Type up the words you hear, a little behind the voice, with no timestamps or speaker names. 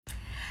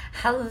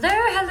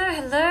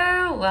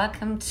Hello.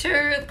 Welcome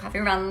to the Coffee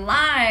Run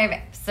Live,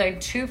 episode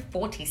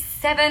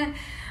 247.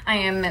 I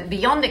am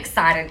beyond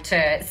excited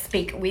to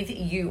speak with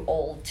you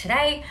all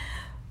today.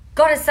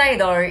 Gotta say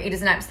though, it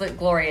is an absolute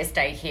glorious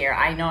day here.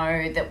 I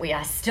know that we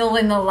are still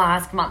in the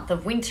last month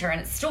of winter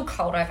and it's still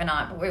cold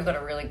overnight, but we've got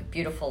a really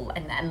beautiful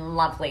and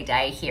lovely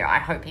day here. I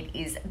hope it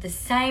is the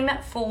same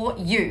for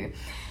you.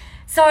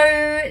 So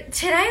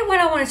today what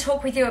I want to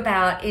talk with you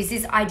about is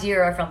this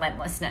idea of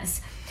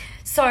relentlessness.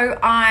 So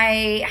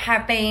I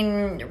have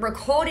been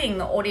recording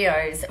the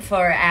audios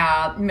for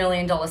our $1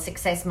 Million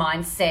Success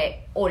Mindset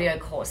audio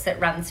course that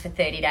runs for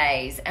 30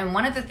 days. And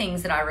one of the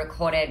things that I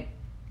recorded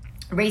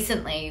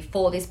recently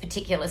for this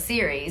particular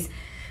series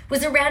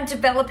was around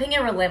developing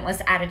a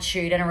relentless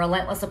attitude and a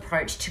relentless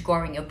approach to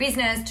growing your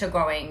business, to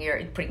putting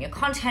your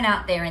content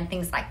out there and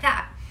things like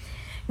that.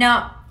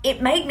 Now,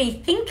 it made me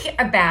think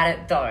about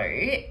it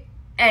though.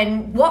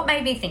 And what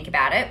made me think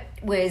about it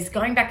was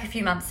going back a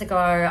few months ago,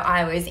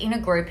 I was in a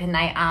group and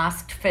they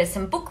asked for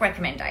some book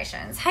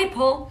recommendations. Hey,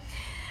 Paul.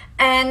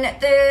 And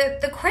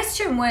the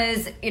question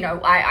was,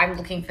 I'm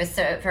looking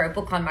for a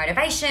book on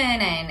motivation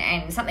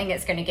and something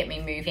that's going to get me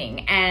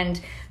moving. And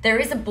there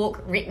is a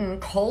book written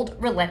called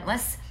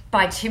Relentless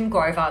by Tim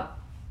Grover.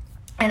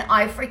 And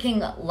I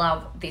freaking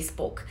love this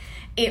book.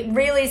 It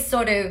really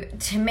sort of,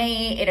 to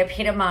me, it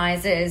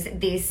epitomizes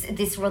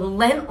this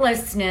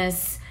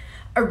relentlessness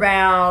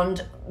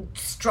around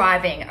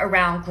striving,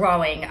 around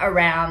growing,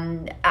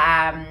 around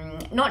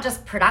not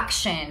just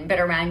production, but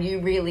around you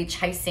really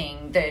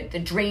chasing the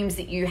dreams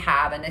that you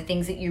have and the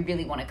things that you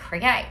really want to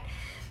create.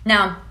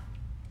 Now,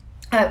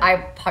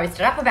 I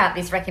posted up about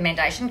this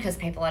recommendation because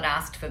people had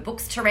asked for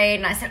books to read,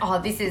 and I said,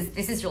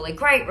 this is really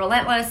great,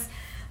 Relentless.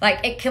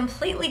 Like, it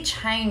completely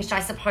changed,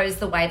 I suppose,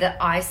 the way that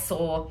I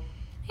saw,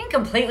 it didn't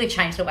completely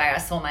change the way I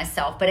saw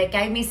myself, but it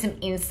gave me some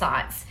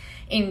insights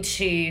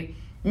into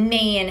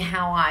me and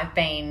how I've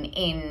been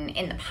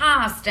in the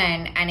past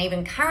and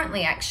even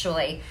currently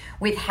actually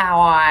with how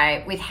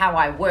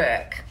I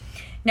work.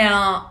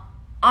 Now,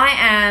 I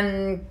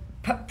am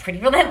pretty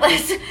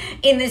relentless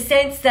in the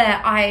sense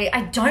that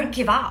I don't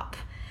give up.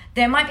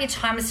 There might be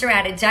times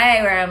throughout a day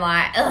where I'm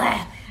like,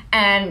 ugh,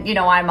 and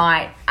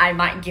I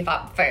might give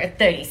up for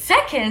 30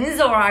 seconds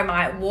or I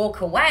might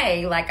walk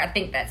away. Like, I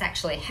think that's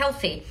actually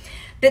healthy.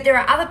 But there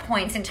are other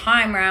points in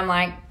time where I'm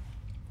like,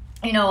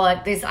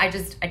 like this,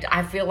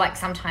 I feel like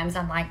sometimes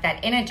I'm like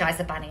that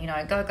Energizer bunny,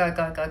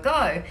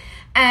 go.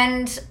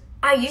 And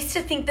I used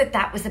to think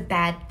that was a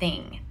bad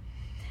thing.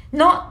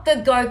 Not the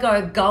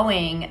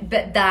going,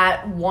 but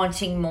that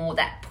wanting more,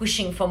 that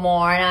pushing for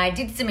more. And I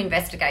did some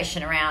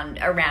investigation around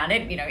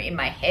it, in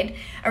my head,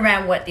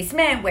 around what this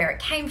meant, where it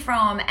came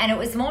from. And it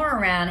was more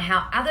around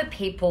how other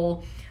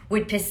people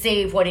would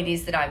perceive what it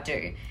is that I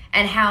do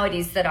and how it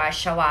is that I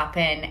show up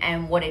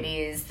and what it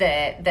is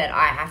that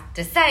I have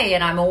to say.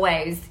 And I'm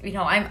always,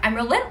 I'm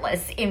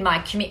relentless in my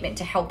commitment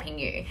to helping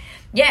you.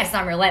 Yes,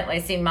 I'm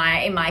relentless in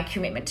my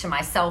commitment to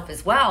myself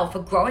as well for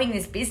growing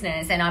this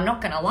business. And I'm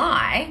not going to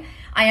lie,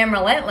 I am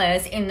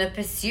relentless in the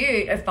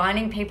pursuit of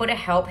finding people to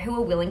help who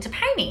are willing to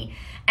pay me.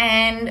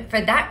 And for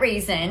that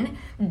reason,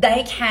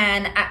 they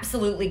can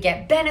absolutely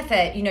get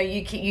benefit.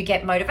 You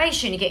get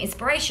motivation, you get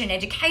inspiration,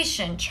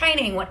 education,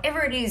 training, whatever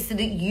it is so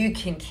that you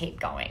can keep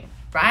going,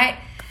 right?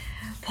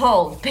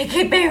 Paul,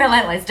 keep being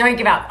relentless. Don't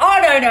give up. Oh,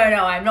 no,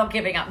 I'm not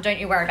giving up. Don't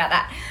you worry about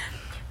that.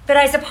 But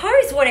I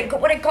suppose what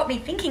it got me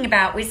thinking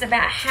about was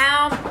about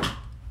how,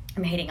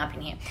 I'm heating up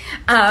in here,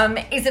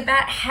 is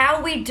about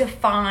how we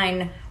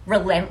define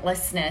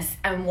relentlessness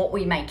and what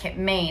we make it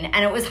mean.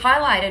 And it was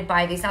highlighted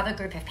by this other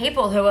group of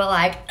people who were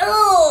like,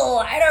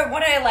 oh, I don't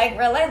want to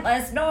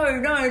relentless. No.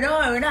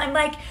 And I'm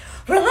like,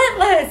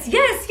 relentless.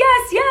 Yes.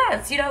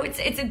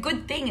 It's a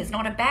good thing. It's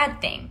not a bad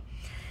thing.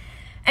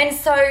 And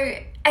so,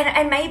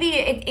 and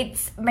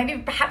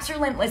maybe perhaps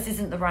relentless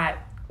isn't the right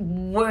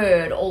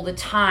word all the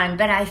time,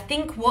 but I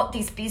think what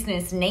this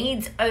business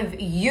needs of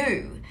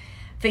you,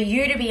 for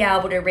you to be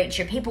able to reach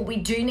your people, we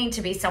do need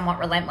to be somewhat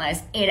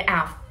relentless in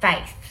our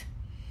faith.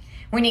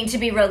 We need to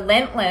be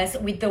relentless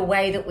with the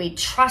way that we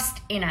trust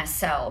in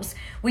ourselves.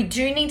 We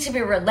do need to be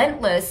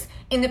relentless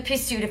in the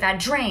pursuit of our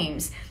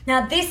dreams.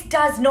 Now, this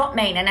does not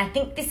mean, and I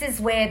think this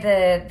is where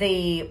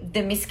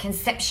the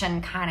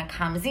misconception kind of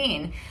comes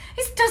in,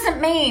 this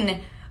doesn't mean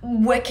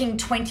working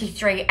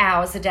 23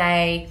 hours a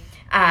day,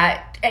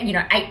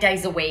 8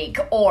 days a week,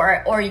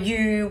 or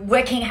you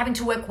having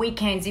to work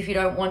weekends if you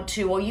don't want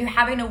to, or you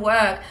having to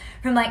work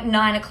from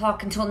 9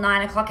 o'clock until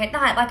 9 o'clock at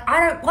night.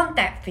 I don't want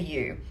that for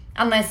you.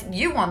 Unless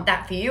you want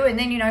that for you, and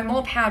then,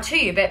 more power to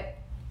you. But,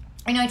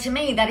 to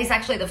me, that is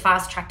actually the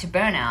fast track to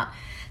burnout.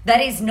 That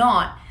is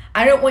not,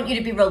 I don't want you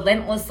to be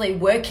relentlessly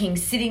working,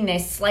 sitting there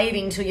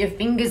slaving till your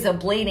fingers are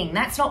bleeding.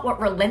 That's not what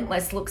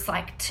relentless looks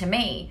like to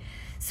me.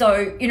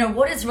 So,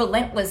 what does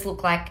relentless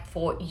look like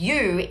for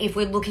you if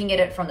we're looking at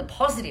it from the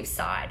positive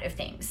side of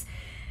things?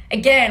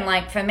 Again,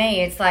 for me,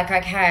 it's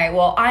okay,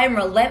 well, I am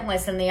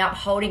relentless in the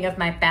upholding of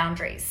my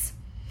boundaries.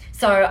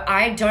 So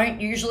I don't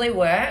usually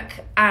work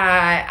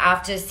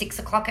after 6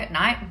 o'clock at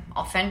night,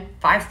 often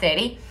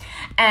 5:30.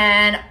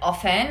 And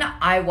often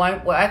I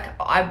won't work.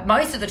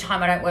 Most of the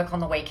time I don't work on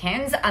the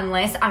weekends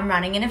unless I'm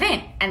running an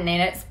event. And then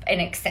it's an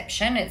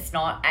exception. It's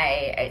not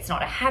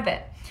a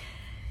habit.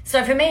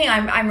 So for me,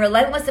 I'm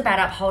relentless about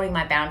upholding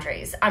my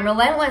boundaries. I'm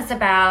relentless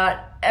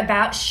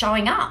about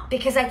showing up,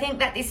 because I think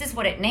that this is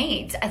what it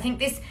needs. I think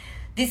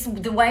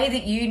the way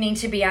that you need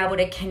to be able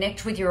to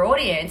connect with your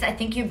audience, I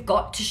think you've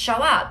got to show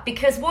up.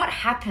 Because what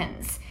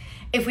happens,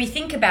 if we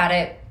think about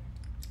it,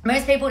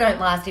 most people don't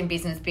last in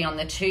business beyond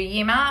the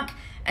 2-year mark.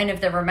 And of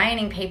the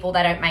remaining people,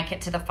 they don't make it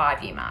to the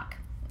 5-year mark.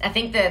 I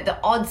think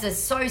the odds are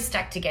so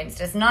stacked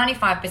against us.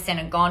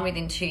 95% are gone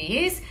within 2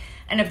 years.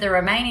 And of the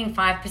remaining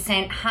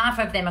 5%, half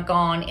of them are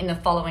gone in the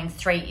following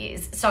 3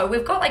 years. So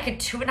we've got like a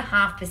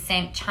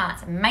 2.5%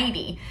 chance,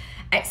 maybe,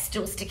 at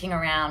still sticking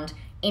around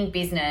in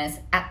business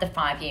at the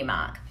 5-year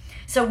mark.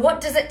 So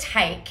what does it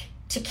take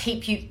to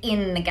keep you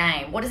in the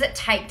game? What does it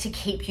take to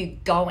keep you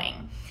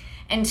going?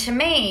 And to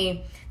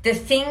me, the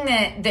thing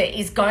that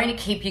is going to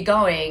keep you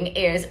going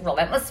is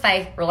relentless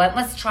faith,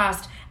 relentless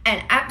trust,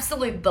 and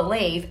absolute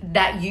belief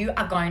that you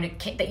are going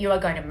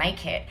to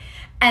make it.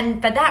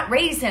 And for that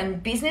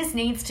reason, business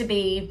needs to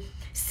be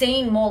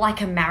seen more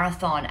like a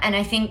marathon. And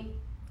I think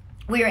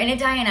we're in a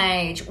day and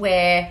age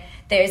where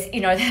there's,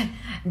 $1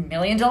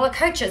 million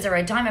coaches are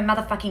a dime a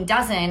motherfucking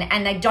dozen,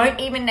 and they don't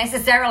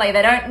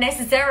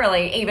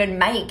necessarily even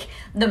make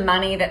the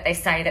money that they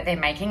say that they're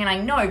making. And I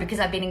know,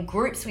 because I've been in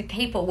groups with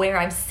people where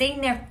I've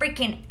seen their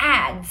freaking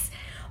ads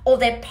or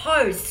their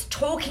posts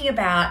talking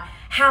about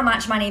how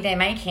much money they're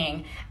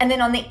making. And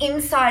then on the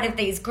inside of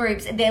these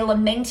groups, they're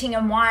lamenting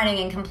and whining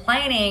and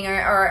complaining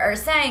or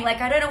saying, like,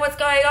 I don't know what's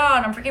going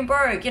on. I'm freaking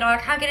broke. I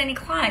can't get any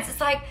clients.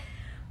 It's like,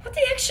 what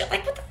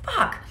the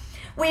fuck?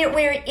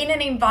 We're in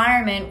an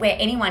environment where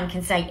anyone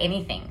can say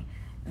anything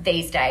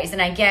these days.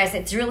 And I guess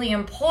it's really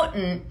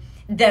important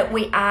that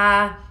we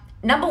are,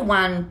 number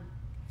one,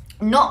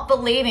 not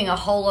believing a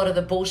whole lot of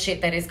the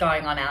bullshit that is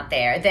going on out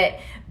there, that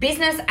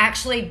business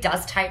actually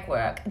does take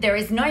work. There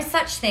is no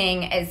such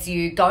thing as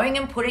you going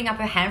and putting up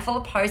a handful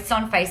of posts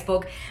on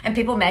Facebook and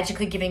people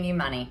magically giving you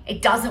money.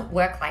 It doesn't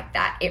work like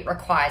that. It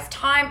requires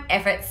time,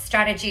 effort,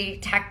 strategy,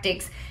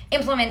 tactics,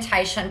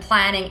 implementation,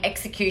 planning,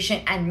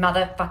 execution, and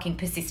motherfucking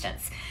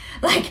persistence.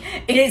 Like,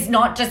 it is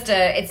not just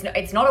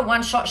it's not a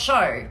one-shot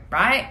show,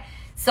 right?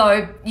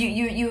 So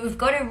you've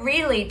got to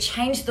really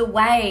change the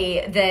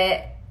way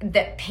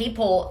that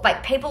people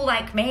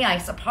like me, I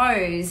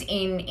suppose,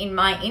 in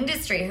my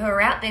industry, who are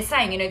out there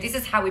saying, this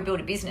is how we build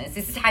a business.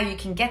 This is how you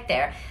can get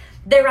there.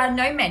 There are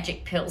no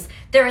magic pills.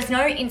 There is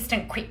no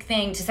instant quick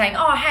thing to saying,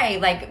 oh, hey,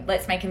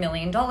 let's make $1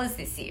 million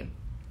this year.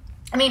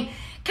 I mean,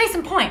 case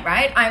in point,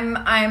 right?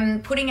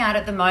 I'm putting out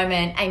at the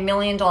moment a $1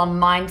 million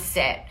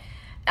mindset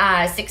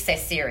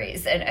success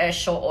series, a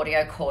short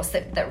audio course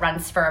that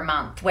runs for a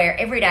month, where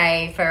every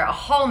day for a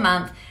whole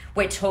month,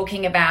 we're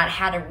talking about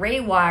how to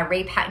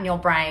repattern your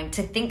brain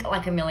to think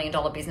like $1 million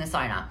business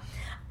owner.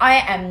 I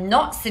am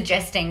not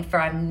suggesting for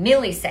a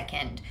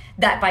millisecond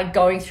that by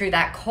going through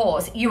that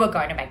course, you are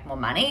going to make more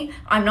money.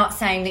 I'm not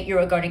saying that you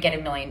are going to get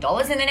 $1 million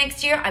in the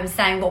next year. I'm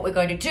saying what we're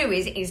going to do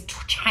is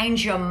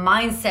change your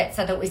mindset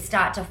so that we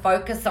start to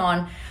focus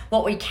on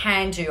what we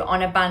can do,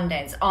 on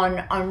abundance,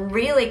 on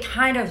really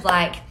kind of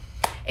like,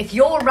 if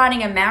you're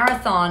running a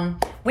marathon,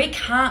 we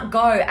can't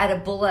go at a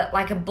bull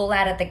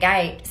out at the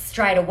gate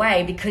straight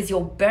away, because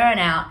you'll burn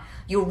out,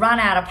 you'll run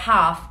out of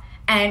puff,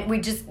 and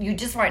you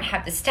just won't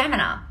have the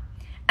stamina.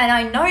 And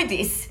I know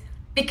this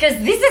because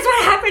this is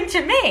what happened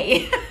to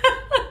me.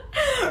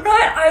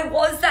 Right? I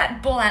was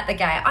that bull out the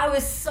gate. I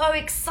was so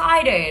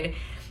excited.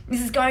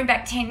 This is going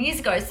back 10 years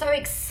ago. So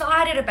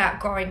excited about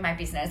growing my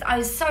business. I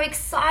was so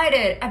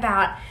excited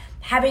about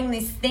having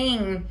this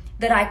thing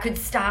that I could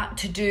start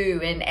to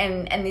do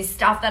and this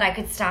stuff that I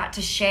could start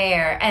to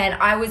share. And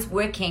I was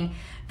working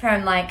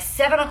from like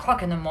 7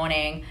 o'clock in the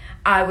morning.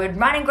 I would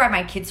run and grab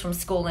my kids from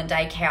school and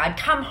daycare. I'd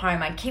come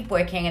home, I'd keep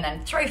working, and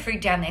then throw food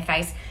down their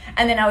face.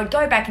 And then I would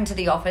go back into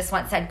the office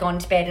once I'd gone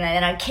to bed, and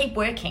then I'd keep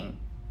working.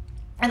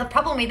 And the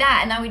problem with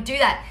that, and I would do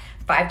that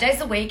 5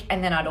 days a week,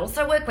 and then I'd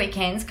also work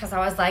weekends, because I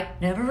was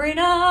like, never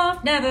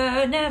enough,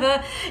 never.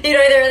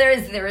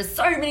 There is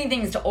so many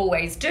things to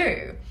always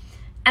do.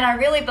 And I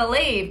really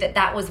believed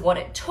that was what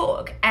it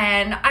took.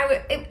 And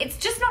it's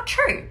just not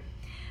true.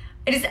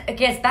 It is, I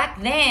guess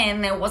back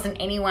then there wasn't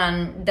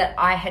anyone that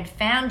I had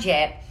found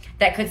yet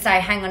that could say,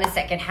 hang on a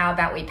second, how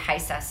about we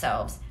pace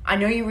ourselves? I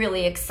know you're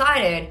really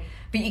excited,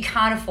 but you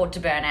can't afford to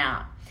burn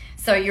out.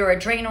 So your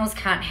adrenals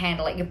can't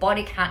handle it, your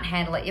body can't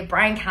handle it, your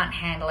brain can't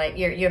handle it,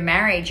 your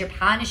marriage, your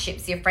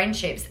partnerships, your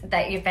friendships,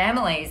 your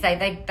families,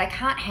 they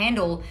can't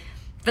handle,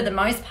 for the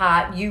most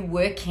part, you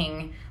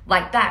working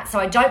like that. So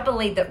I don't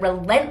believe that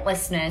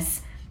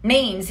relentlessness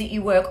means that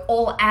you work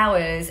all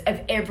hours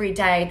of every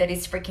day that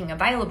is freaking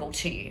available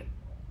to you.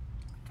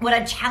 What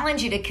I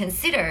challenge you to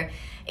consider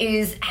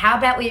is, how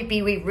about we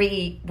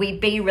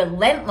be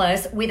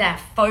relentless with our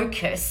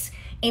focus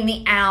in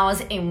the hours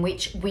in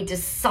which we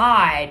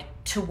decide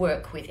to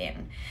work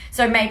within.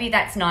 So maybe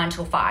that's 9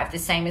 till 5, the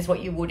same as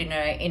what you would in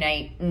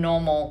a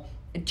normal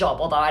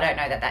job, although I don't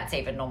know that that's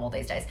even normal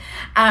these days.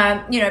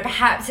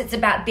 Perhaps it's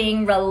about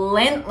being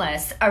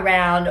relentless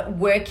around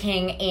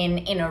working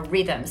in a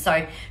rhythm.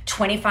 So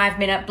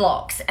 25-minute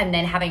blocks, and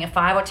then having a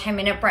 5 or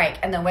 10-minute break,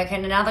 and then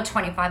working another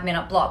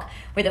 25-minute block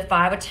with a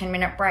 5 or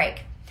 10-minute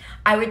break.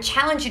 I would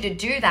challenge you to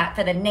do that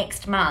for the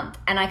next month,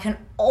 and I can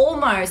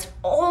almost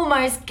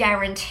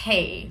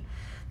guarantee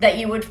that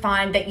you would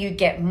find that you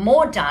get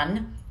more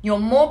done, you're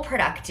more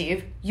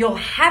productive, you're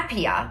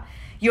happier,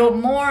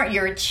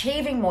 you're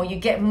achieving more, you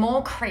get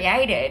more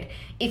created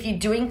if you're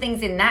doing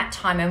things in that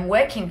time and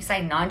working,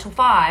 say, 9 till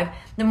 5,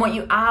 than what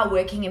you are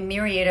working a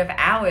myriad of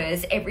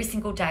hours every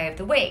single day of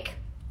the week.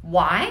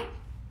 Why?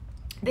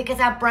 Because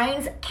our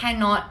brains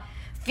cannot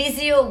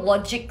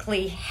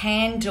physiologically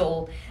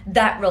handle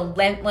that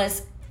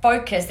relentless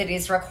focus that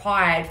is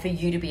required for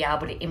you to be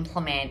able to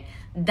implement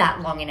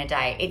that long in a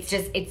day.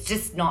 It's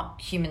just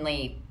not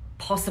humanly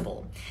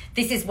possible.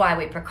 This is why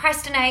we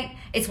procrastinate.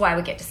 It's why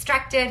we get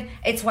distracted.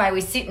 It's why we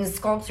sit and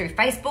scroll through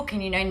Facebook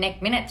and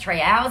next minute 3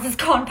 hours has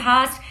gone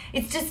past.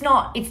 It's just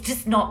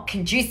not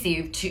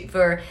conducive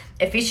for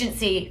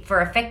efficiency, for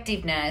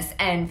effectiveness,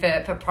 and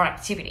for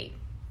productivity.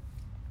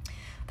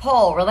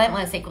 Paul,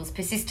 relentless equals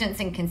persistence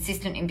and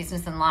consistent in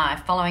business and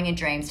life, following your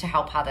dreams to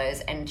help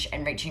others and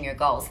reaching your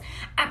goals.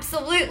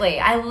 Absolutely.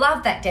 I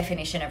love that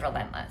definition of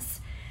relentless.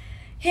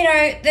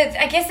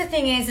 I guess the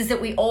thing is that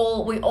we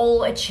all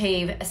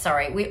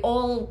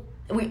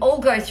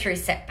go through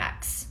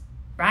setbacks,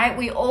 right?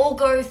 We all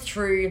go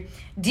through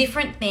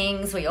different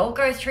things. We all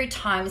go through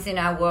times in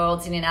our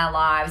worlds and in our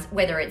lives,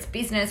 whether it's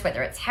business,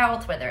 whether it's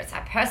health, whether it's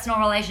our personal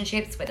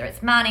relationships, whether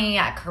it's money,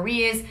 our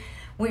careers,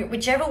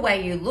 whichever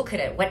way you look at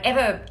it,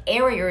 whatever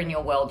area in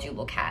your world you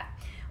look at.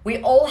 We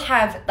all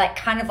have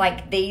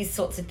these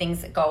sorts of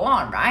things that go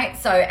on, right?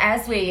 So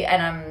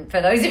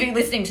for those of you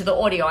listening to the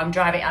audio, I'm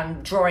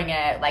drawing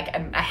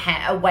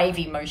a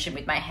wavy motion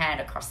with my hand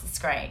across the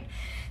screen.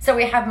 So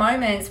we have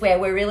moments where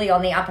we're really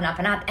on the up and up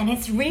and up, and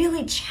it's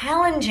really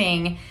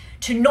challenging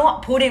to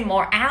not put in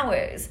more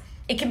hours.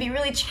 It can be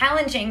really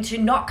challenging to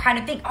not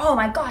think, oh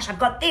my gosh, I've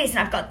got this and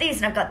I've got this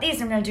and I've got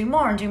this, I'm going to do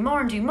more and do more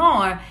and do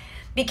more,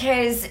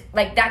 because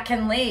that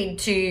can lead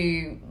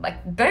to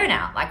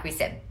burnout, like we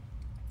said.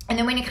 And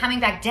then when you're coming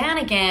back down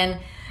again,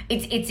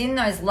 it's in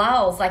those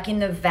lulls, in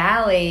the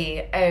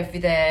valley of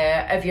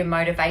your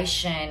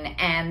motivation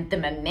and the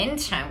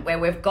momentum, where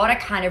we've got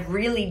to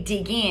really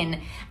dig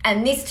in.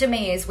 And this to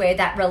me is where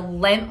that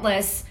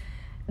relentless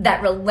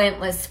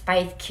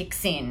faith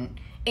kicks in.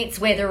 It's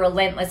where the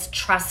relentless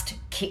trust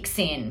kicks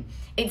in.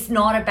 It's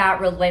not about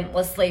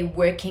relentlessly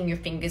working your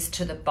fingers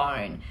to the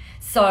bone.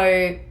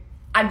 So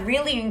I'd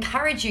really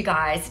encourage you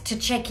guys to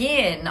check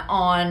in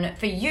on,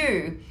 for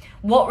you,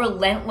 what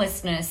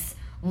relentlessness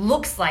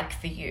looks like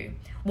for you.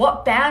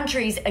 What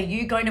boundaries are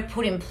you going to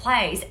put in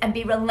place and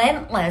be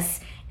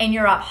relentless in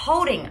your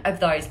upholding of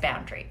those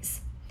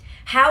boundaries?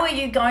 How are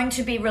you going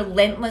to be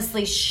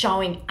relentlessly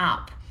showing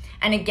up?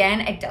 And again,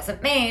 it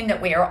doesn't mean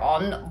that we are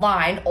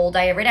online all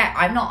day, every day.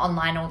 I'm not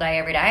online all day,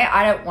 every day.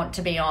 I don't want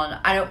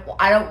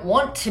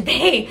to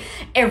be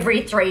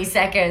every 3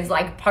 seconds,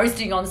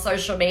 posting on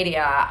social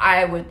media.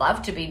 I would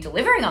love to be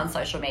delivering on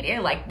social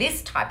media,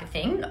 this type of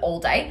thing all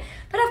day.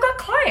 But I've got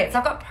clients,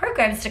 I've got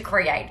programs to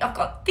create, I've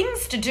got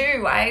things to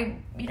do. I've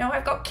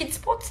got kids'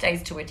 sports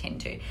days to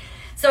attend to.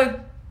 So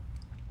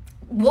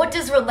what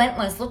does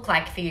relentless look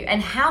like for you?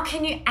 And how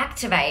can you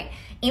activate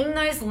in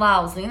those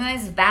lulls, in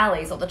those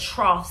valleys or the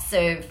troughs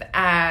of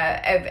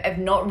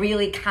not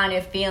really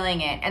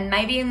feeling it? And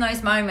maybe in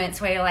those moments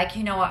where you're I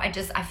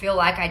just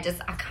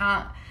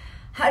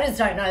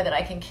don't know that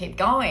I can keep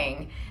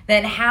going.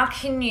 Then how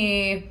can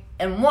you,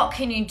 and what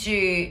can you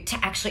do to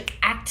actually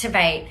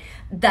activate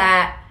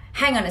that?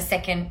 Hang on a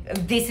second,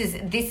 this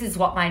is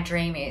what my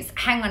dream is.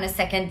 Hang on a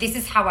second, this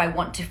is how I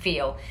want to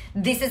feel.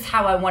 This is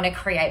how I want to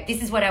create.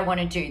 This is what I want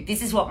to do.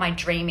 This is what my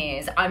dream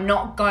is. I'm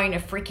not going to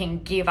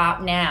freaking give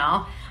up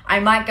now. I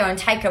might go and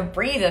take a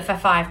breather for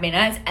 5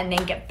 minutes and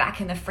then get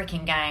back in the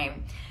freaking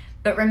game.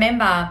 But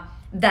remember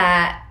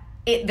that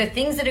the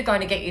things that are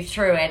going to get you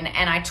through,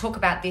 and I talk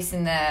about this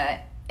in the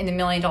 $1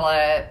 Million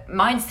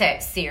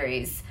Mindset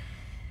series,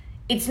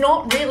 it's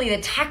not really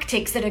the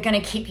tactics that are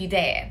going to keep you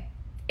there.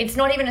 It's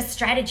not even a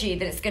strategy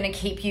that is going to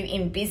keep you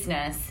in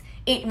business.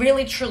 It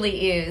really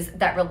truly is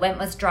that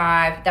relentless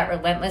drive, that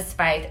relentless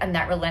faith, and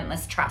that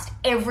relentless trust.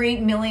 Every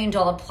 $1 million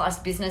plus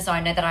business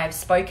owner that I've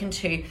spoken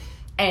to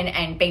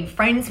and been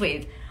friends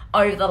with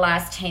over the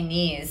last 10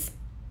 years,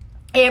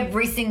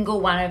 every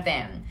single one of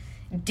them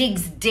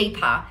digs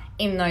deeper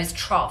in those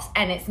troughs.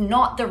 And it's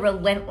not the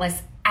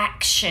relentless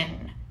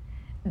action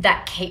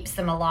that keeps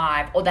them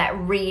alive or that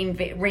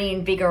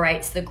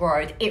reinvigorates the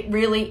growth. It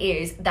really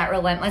is that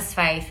relentless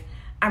faith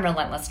and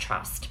relentless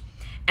trust.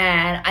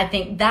 And I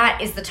think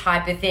that is the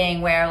type of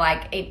thing where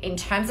in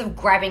terms of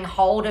grabbing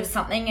hold of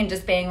something and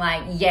just being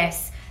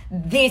yes,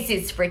 this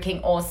is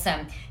freaking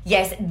awesome.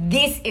 Yes,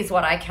 this is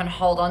what I can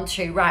hold on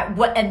to, right?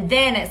 And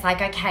then it's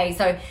like, okay,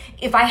 so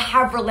if I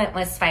have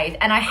relentless faith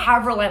and I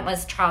have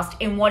relentless trust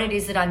in what it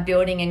is that I'm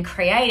building and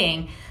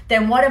creating,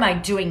 then what am I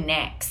doing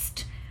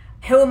next?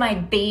 Who am I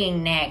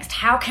being next?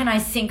 How can I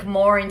sink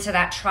more into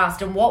that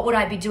trust? And what would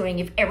I be doing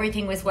if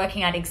everything was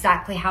working out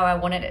exactly how I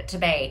wanted it to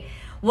be?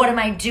 What am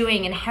I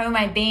doing and how am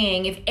I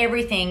being if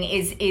everything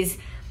is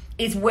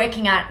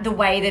working out the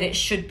way that it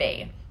should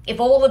be? If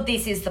all of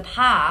this is the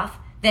path,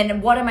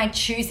 then what am I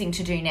choosing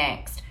to do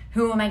next?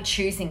 Who am I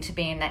choosing to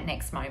be in that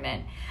next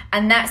moment?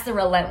 And that's the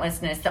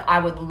relentlessness that I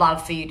would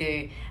love for you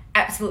to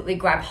absolutely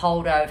grab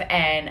hold of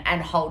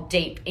and hold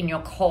deep in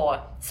your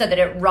core, so that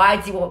it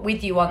rides you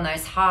with you on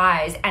those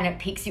highs and it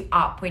picks you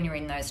up when you're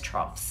in those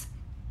troughs.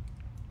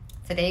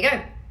 So there you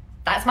go.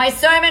 That's my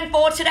sermon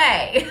for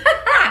today.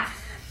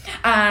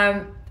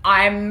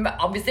 I'm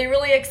obviously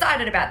really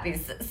excited about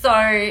this. So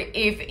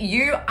if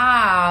you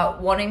are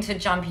wanting to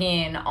jump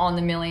in on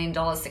the $1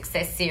 Million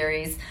Success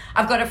Series,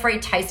 I've got a free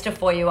taster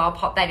for you. I'll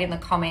pop that in the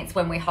comments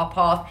when we hop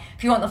off.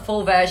 If you want the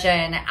full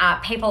version,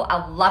 people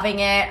are loving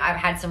it. I've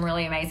had some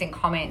really amazing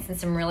comments and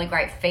some really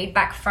great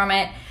feedback from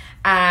it.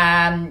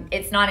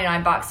 It's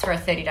 $99 for a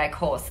 30-day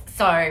course.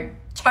 So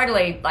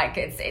totally, like,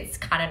 it's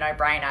kind of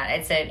no-brainer.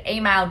 It's an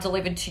email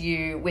delivered to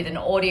you with an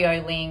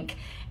audio link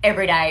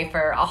every day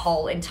for a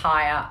whole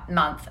entire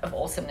month of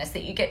awesomeness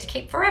that you get to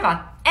keep forever.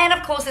 And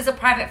of course, there's a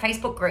private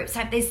Facebook group.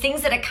 So if there's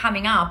things that are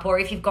coming up, or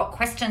if you've got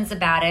questions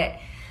about it,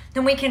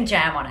 then we can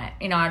jam on it.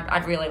 You know,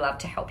 I'd really love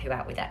to help you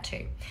out with that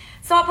too.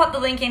 So I'll pop the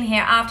link in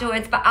here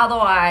afterwards, but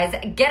otherwise,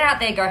 get out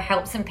there, go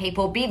help some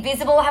people, be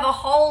visible, have a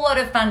whole lot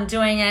of fun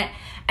doing it.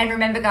 And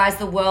remember, guys,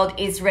 the world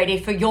is ready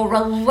for your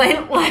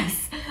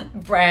relentless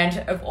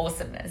brand of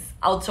awesomeness.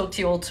 I'll talk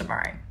to you all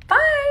tomorrow.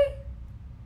 Bye.